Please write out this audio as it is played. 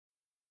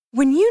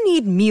When you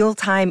need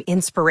mealtime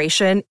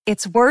inspiration,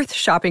 it's worth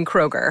shopping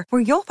Kroger,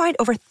 where you'll find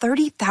over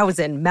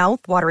 30,000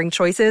 mouth-watering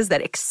choices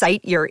that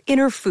excite your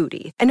inner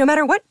foodie. And no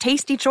matter what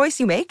tasty choice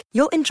you make,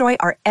 you'll enjoy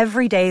our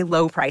everyday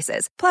low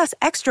prices, plus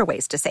extra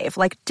ways to save,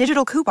 like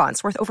digital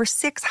coupons worth over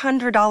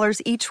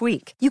 $600 each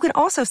week. You can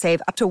also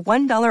save up to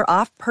 $1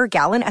 off per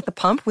gallon at the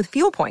pump with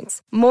fuel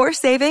points. More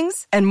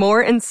savings and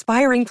more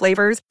inspiring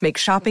flavors make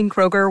shopping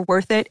Kroger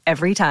worth it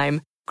every time.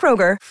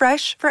 Kroger,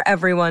 fresh for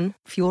everyone.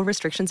 Fuel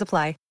restrictions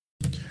apply.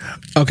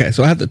 Okay,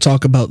 so I have to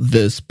talk about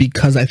this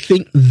because I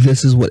think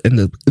this is what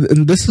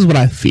this is what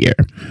I fear.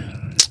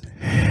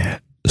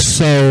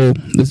 So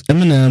this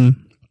Eminem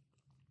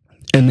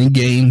and the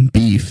Game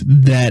beef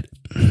that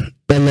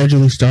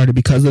allegedly started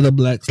because of the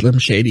Black Slim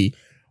Shady,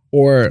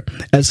 or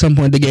at some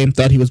point the Game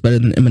thought he was better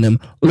than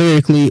Eminem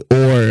lyrically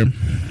or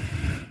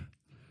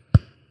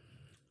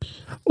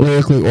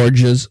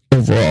just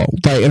overall.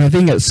 Like, and I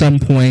think at some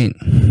point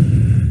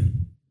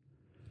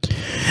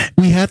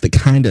we have to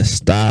kind of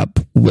stop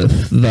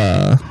with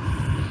the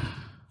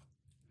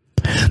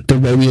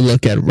way we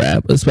look at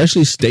rap,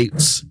 especially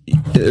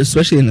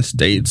in the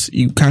States.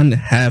 You kind of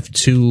have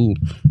to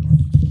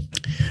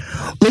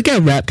look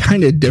at rap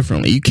kind of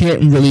differently. You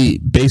can't really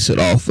base it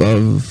off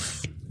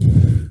of.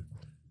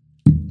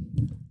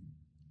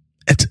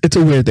 It's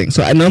a weird thing.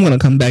 So I know I'm going to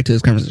come back to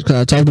this conversation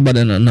because I talked about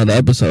it in another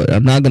episode.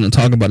 I'm not going to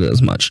talk about it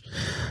as much,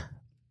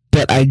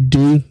 but I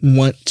do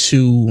want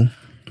to.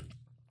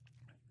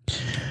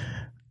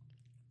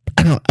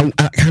 I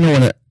kind of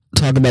want to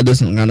talk about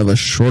this in kind of a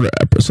shorter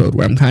episode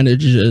where I'm kind of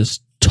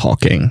just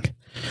talking.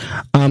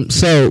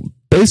 So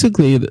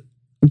basically,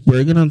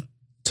 we're gonna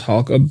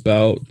talk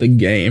about the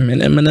Game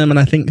and Eminem, and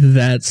I think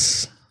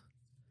that's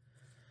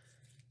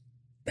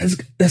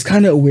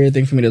kind of a weird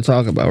thing for me to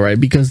talk about, right?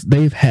 Because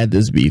they've had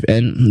this beef,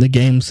 and the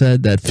Game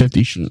said that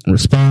 50 shouldn't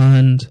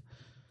respond,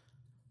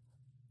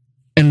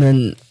 and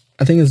then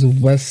I think it's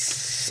West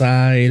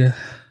Side.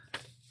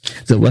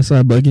 Is it West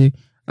Side Boogie?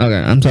 Okay,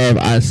 I'm sorry if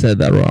I said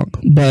that wrong,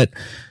 but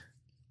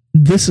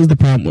this is the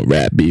problem with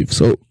rap beef.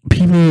 So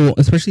people,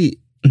 especially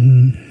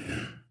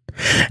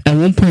at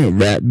one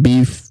point, rap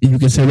beef, you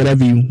can say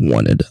whatever you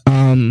wanted.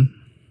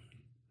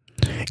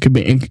 It could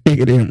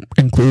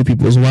include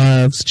people's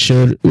wives,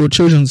 children. Well,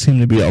 children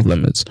seem to be off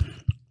limits,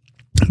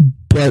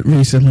 but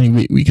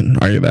recently we can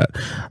argue that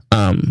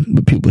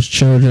with people's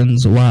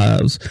children's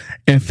wives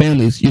and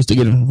families used to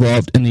get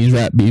involved in these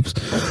rap beefs,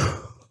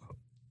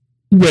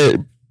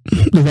 where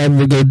the rapper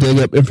will go dig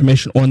up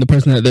information on the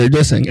person that they're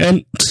dissing,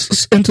 and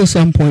to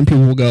some point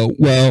people will go,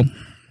 well,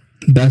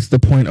 that's the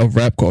point of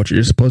rap culture.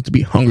 You're supposed to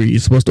be hungry.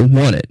 You're supposed to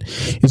want it.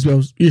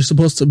 You're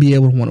supposed to be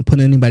able to want to put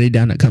anybody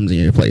down that comes in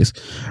your place,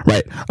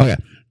 right? Okay,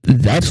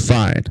 that's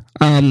fine.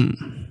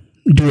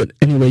 Do it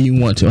any way you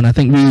want to, and I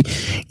think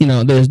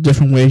there's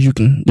different ways you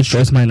can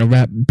destroy somebody in a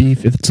rap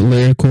beef. If it's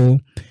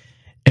lyrical,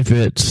 if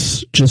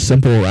it's just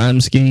simple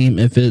rhyme scheme,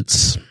 if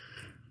it's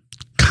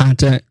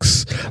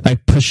context,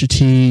 like Pusha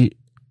T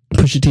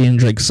and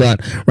Drake's son,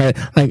 right?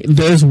 Like,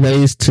 there's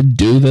ways to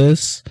do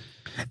this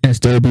and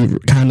still be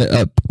kind of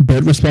a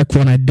bit respectful,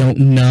 and I don't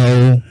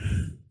know.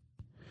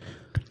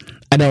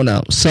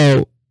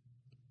 So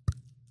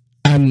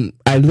I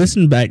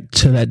listened back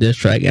to that diss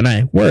track, and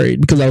I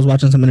worried because I was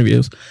watching some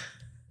interviews,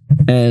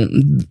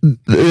 and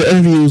the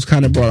interviews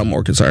kind of brought up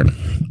more concern.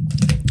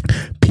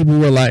 People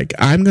were like,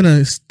 I'm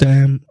gonna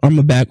stand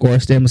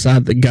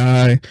beside the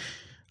guy,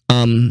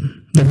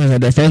 the person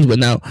that they're friends with.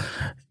 Now,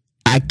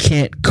 I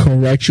can't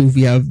correct you if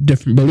you have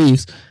different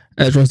beliefs.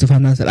 As Roy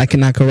Stefan said, I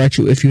cannot correct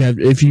you if you have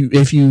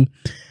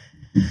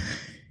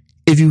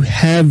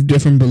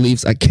different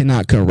beliefs. I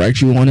cannot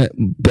correct you on it.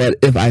 But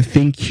if I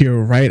think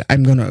you're right,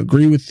 I'm gonna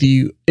agree with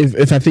you.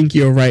 If I think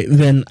you're right,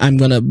 then I'm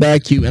gonna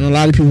back you. And a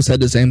lot of people said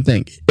the same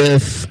thing.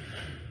 It's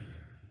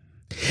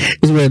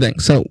a weird thing.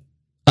 So,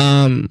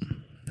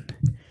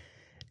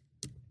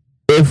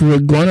 if we're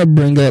gonna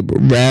bring up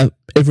rap.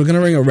 If we're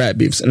gonna bring up rap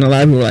beefs, and a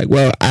lot of people are like,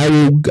 well,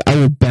 I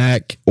will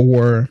back,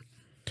 or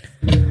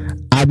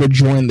I would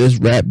join this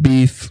rap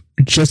beef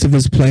just if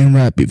it's plain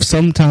rap beef.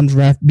 Sometimes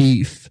rap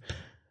beef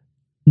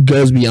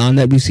goes beyond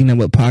that. We've seen that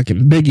with Pac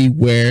and Biggie,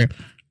 where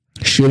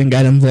shooting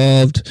got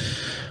involved,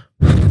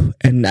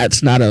 and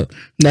that's never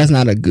good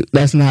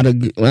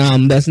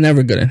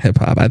in hip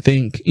hop. I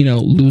think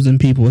losing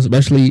people,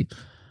 especially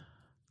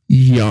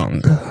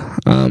young.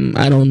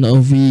 I don't know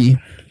if we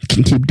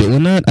can keep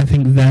doing that. I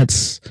think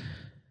that's.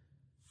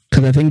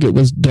 Because I think it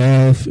was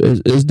Dolph,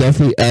 it's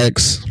definitely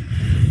X,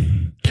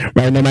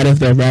 right? No matter if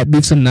they're rap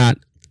beefs or not,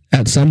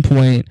 at some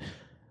point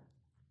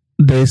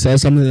they said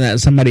something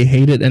that somebody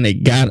hated, and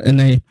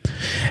and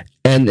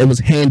it was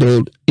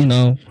handled, in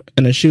a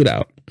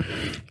shootout.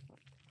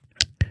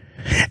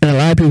 And a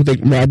lot of people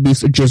think rap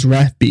beefs are just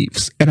rap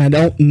beefs, and I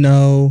don't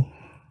know.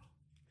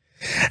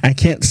 I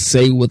can't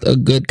say with a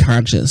good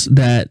conscience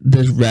that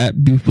this rap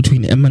beef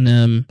between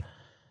Eminem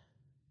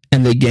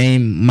and the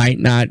Game might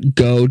not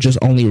go just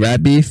only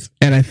rap beef.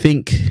 And I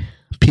think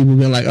people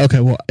been like,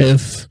 okay, well,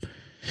 if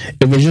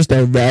it's just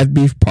a rap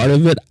beef part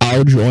of it,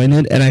 I'll join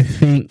it. And I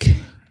think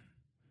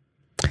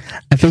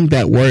I think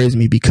that worries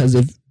me, because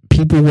if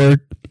people were,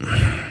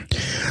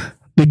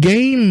 the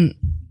game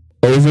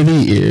over the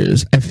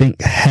years, I think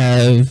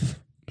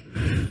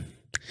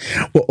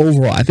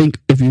overall, I think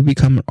if you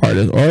become an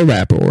artist or a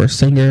rapper or a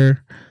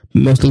singer,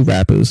 mostly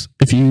rappers,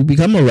 if you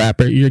become a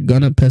rapper, you're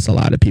gonna piss a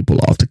lot of people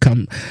off to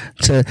come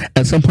to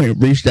at some point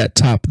reach that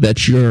top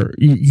that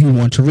you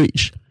want to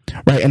reach,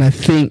 right? And I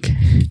think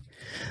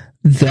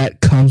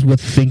that comes with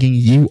thinking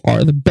you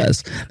are the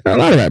best. There are a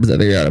lot of rappers that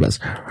think they are the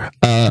best.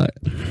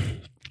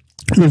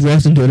 Rick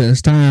Ross didn't do it in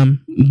his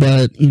time,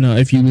 but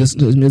if you listen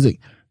to his music,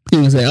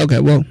 you can say, okay,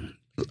 well,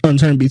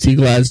 Unturn BT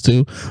Glides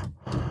to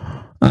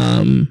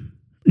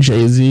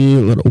Jay-Z,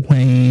 Lil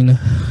Wayne,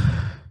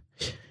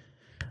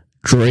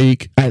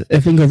 Drake. I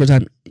think over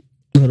time,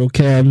 Lil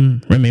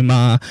Kim, Remy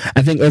Ma,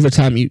 I think over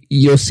time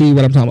you'll see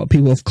what I'm talking about.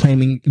 People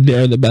claiming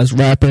they're the best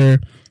rapper.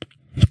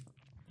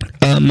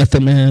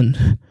 Method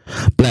Man,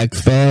 Black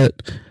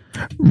Thought,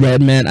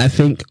 Redman. I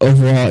think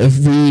overall, if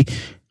we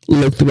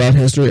look throughout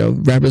history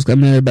of rappers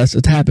claiming they're the best,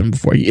 it's happened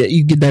before.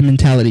 You get that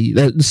mentality.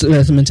 That's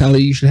the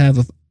mentality you should have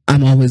of,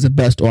 I'm always the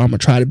best, or I'm going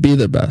to try to be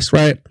the best,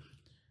 right?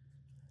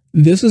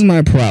 This is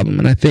my problem,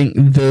 and I think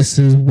this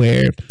is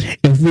where,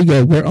 if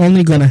we're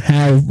only going to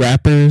have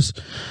rappers,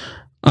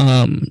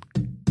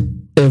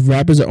 if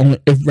rappers are going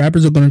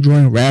to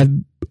join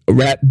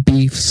rap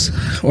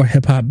beefs or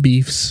hip-hop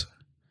beefs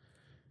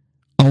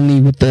only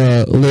with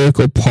the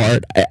lyrical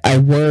part, I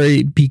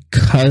worry,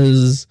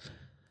 because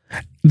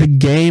the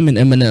Game and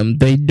Eminem,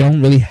 they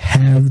don't really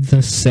have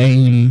the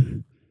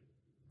same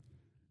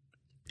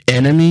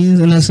enemies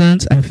in a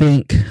sense. I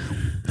think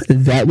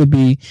that would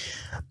be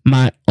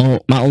my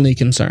only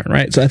concern,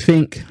 right? So I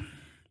think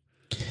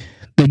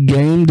the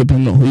Game,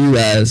 depending on who you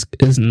ask,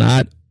 has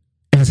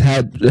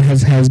had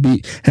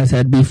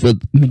beef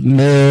with Meek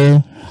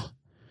Mill.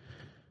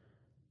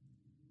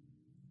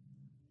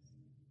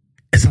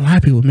 It's a lot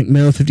of people. Meek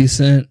Mill, 50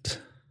 Cent.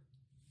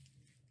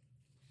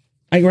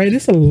 Right,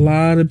 it's a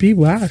lot of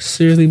people. I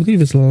seriously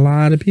believe it's a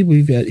lot of people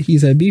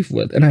he's had beef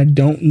with, and I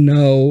don't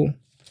know.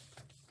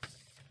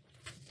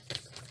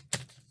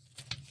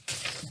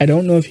 I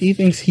don't know if he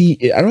thinks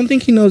I don't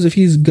think he knows if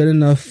he's good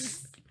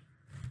enough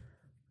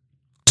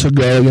to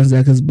go against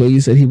that, because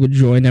Boogie said he would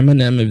join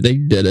Eminem if they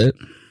did it.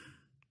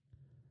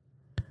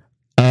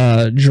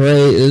 Dre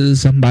is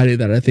somebody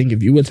that I think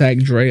if you attack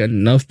Dre,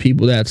 enough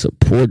people that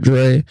support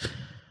Dre,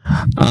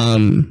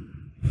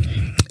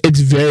 it's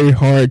very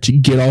hard to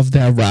get off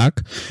that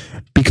rock,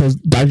 because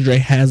Dr. Dre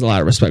has a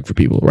lot of respect for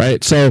people,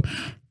 right? So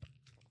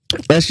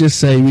let's just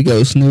say we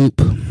go Snoop.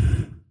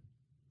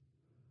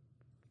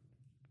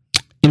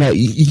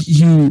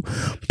 You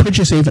put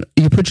yourself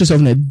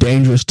in a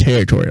dangerous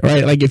territory,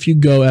 right? Like if you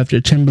go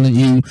after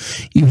Timberland,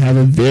 you have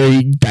a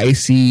very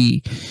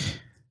dicey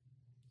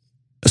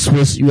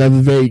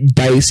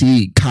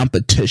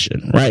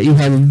competition, right? You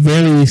have a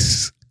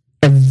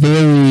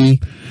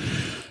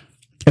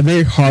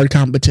very hard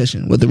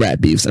competition with the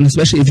rap beefs, and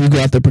especially if you go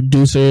after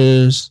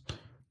producers,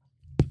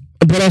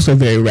 but also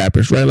very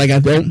rappers, right? Like I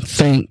don't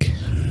think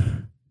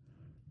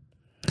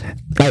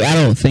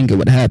it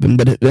would happen,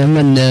 but if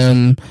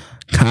Eminem,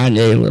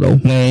 Kanye, Lil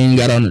Wayne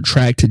got on the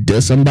track to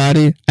diss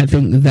somebody, I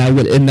think that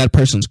would end that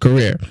person's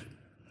career.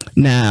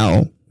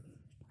 Now,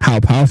 how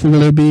powerful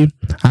will it be?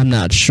 I'm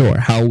not sure.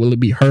 How will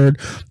it be heard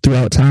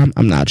throughout time?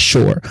 I'm not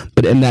sure.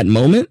 But in that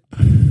moment,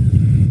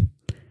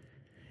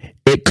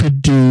 it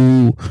could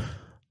do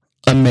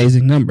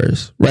amazing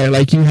numbers, right?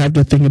 Like you have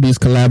to think of these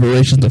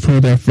collaborations of who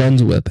they're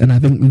friends with, and I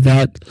think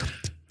that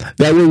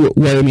would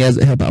worry me as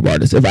a hip hop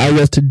artist. If I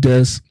was to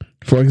diss,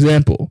 for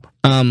example,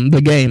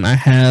 the Game, I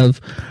have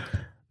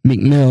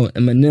Meek Mill,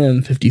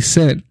 Eminem, 50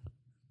 Cent,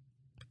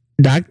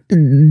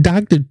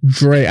 Dr.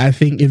 Dre. I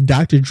think if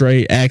Dr.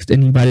 Dre asked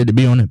anybody to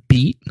be on a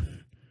beat,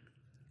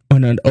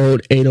 on an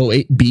old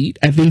 808 beat,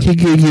 I think he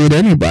could get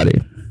anybody.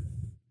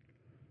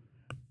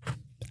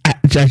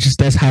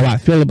 That's how I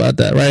feel about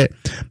that, right?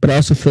 But I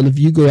also feel if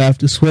you go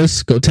after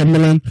Swiss, go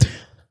Timberland,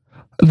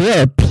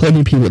 there are plenty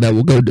of people that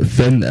will go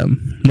defend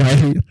them,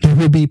 right? There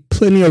will be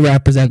plenty of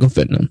rappers that go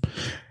defend them.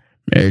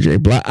 Mary J.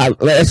 Blige. I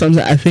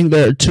think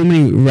there are too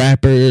many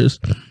rappers.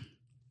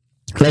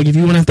 Like if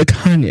you went after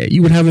Kanye,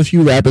 you would have a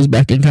few rappers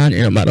backing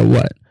Kanye no matter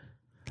what.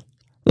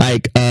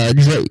 Like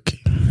Drake,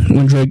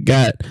 when Drake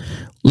got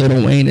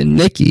Lil Wayne and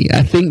Nicki,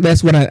 I think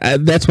that's what I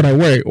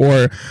worry.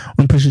 Or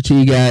when Pusha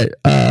T got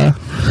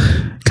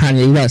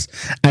Kanye West,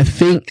 I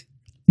think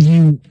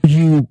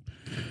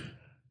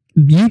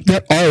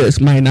that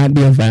artist might not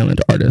be a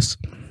violent artist,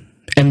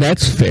 and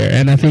that's fair,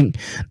 and I think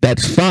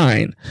that's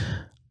fine.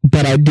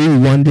 But I do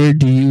wonder,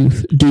 do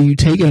you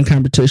take in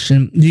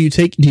competition? Do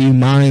you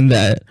mind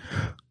that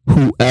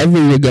whoever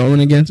you're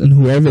going against and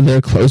whoever they're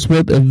close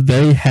with, if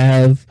they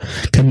have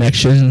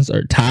connections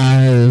or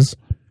ties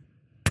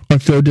or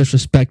feel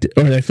disrespected,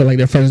 or they feel like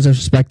their friends are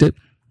disrespected?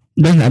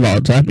 Doesn't have all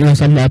the time.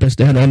 Some rappers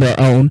stand on their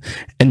own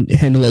and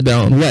handle it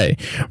their own way,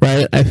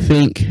 right? I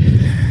think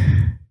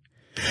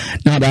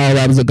not all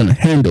rappers are going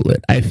to handle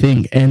it, I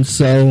think. And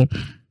so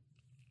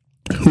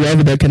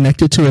whoever they're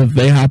connected to, if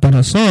they hop on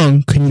a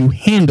song, can you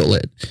handle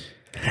it?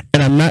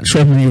 And I'm not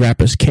sure if many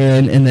rappers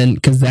can, and then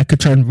because that could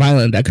turn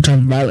violent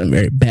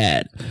very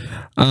bad.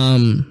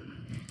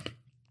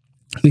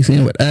 We've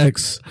seen it with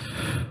X,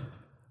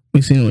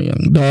 we've seen it with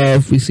Young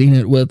Dolph, we've seen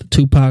it with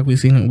Tupac, we've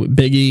seen it with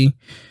Biggie.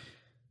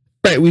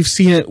 Right, we've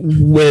seen it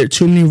where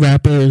too many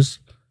rappers.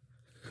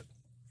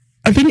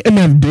 I think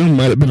MF Doom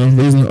might have been a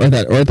reason, or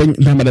I think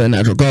that might have been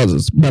natural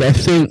causes. But I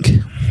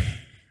think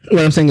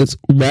what I'm saying is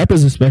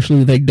rappers,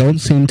 especially, they don't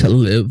seem to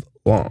live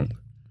long.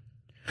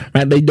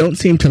 Right, they don't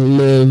seem to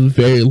live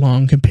very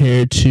long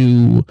compared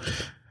to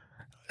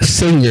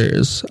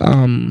singers.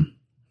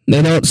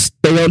 They don't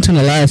tend to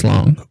last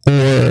long,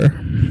 or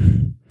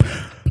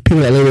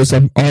people that live with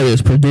some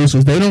artists,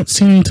 producers. They don't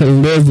seem to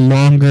live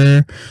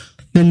longer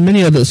than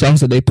many of the songs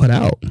that they put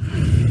out.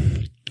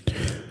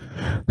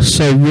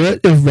 So what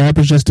if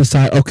rappers just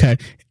decide, okay,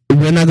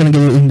 we're not going to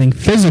do anything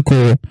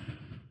physical,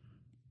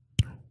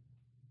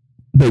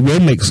 but we'll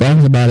make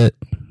songs about it?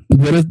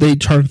 What if they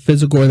turn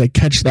physical, or they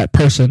catch that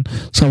person,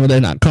 someone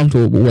they're not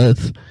comfortable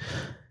with,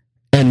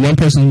 and one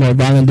person is more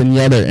violent than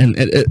the other, and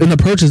it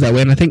approaches that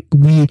way? And I think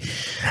we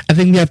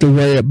have to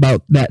worry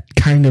about that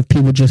kind of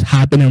people just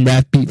hopping in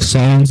rap beef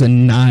songs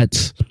and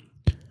not,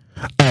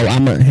 oh,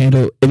 I'm going to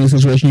handle any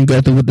situation you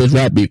go through with this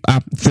rap beef.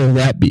 I'm full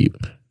rap beef.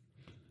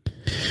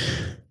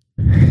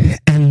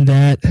 And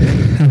that,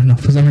 I don't know,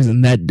 for some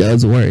reason that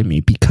does worry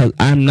me, because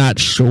I'm not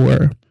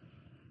sure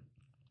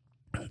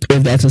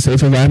if that's a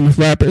safe environment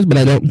for rappers, but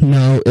I don't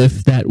know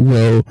if that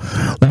will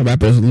let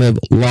rappers live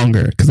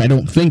longer, because I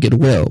don't think it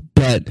will.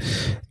 But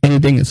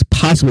anything is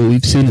possible.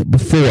 We've seen it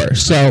before.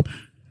 So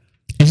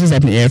it's just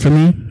up in the air for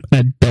me.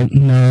 I don't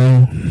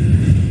know.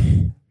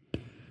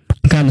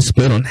 I'm kind of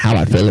split on how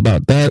I feel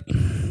about that.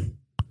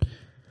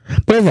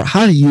 But overall,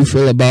 how do you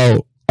feel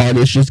about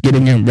artists just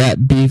getting in rap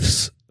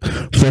beefs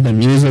for the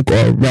music,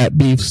 or rap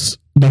beefs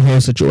the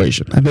whole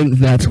situation? I think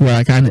that's where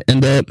I kind of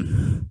end up.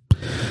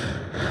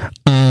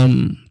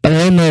 But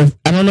I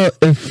don't know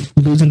if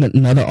losing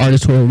another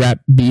artist to a rap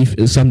beef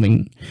is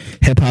something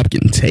hip hop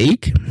can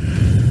take,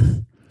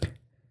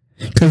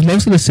 because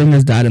most of the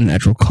singers died of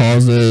natural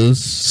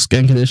causes,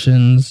 skin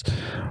conditions,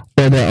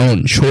 or their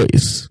own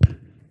choice.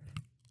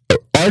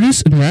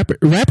 Artists and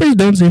rappers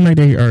don't seem like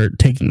they are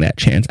taking that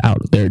chance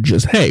out. They're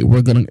just, hey,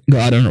 we're gonna go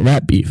out on a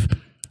rap beef,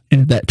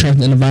 and if that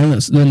turns into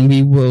violence, then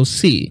we will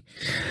see.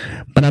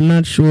 But I'm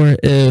not sure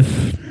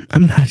if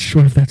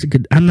that's a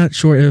good. I'm not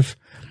sure if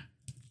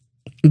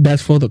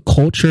that's for the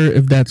culture,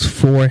 if that's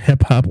for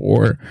hip hop,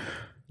 or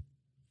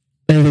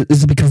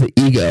is it because of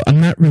ego? I'm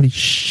not really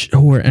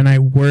sure, and I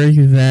worry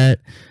that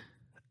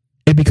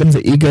it becomes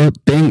an ego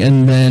thing,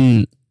 and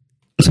then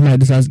somebody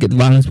decides to get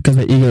violence because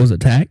their ego is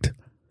attacked.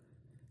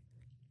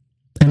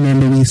 And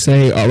then when we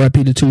say, oh,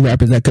 RIP to 2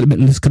 rappers, this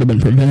could have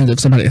been prevented if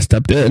somebody had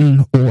stepped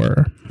in,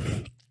 or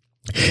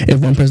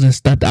if one person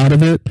stepped out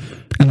of it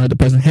and let the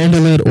person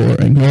handle it or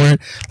ignore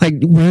it. Like,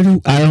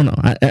 I don't know.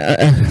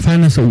 I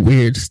find this a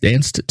weird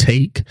stance to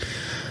take,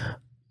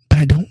 but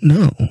I don't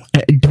know.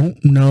 I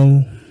don't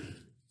know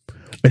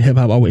with hip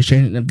hop always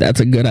changing, if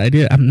that's a good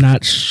idea. I'm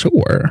not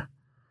sure.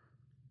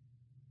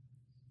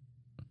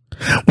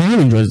 Well, I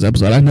really enjoyed this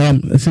episode. I know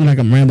it seems like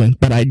I'm rambling,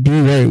 but I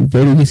do worry,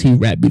 where do we see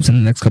rap beefs in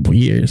the next couple of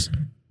years?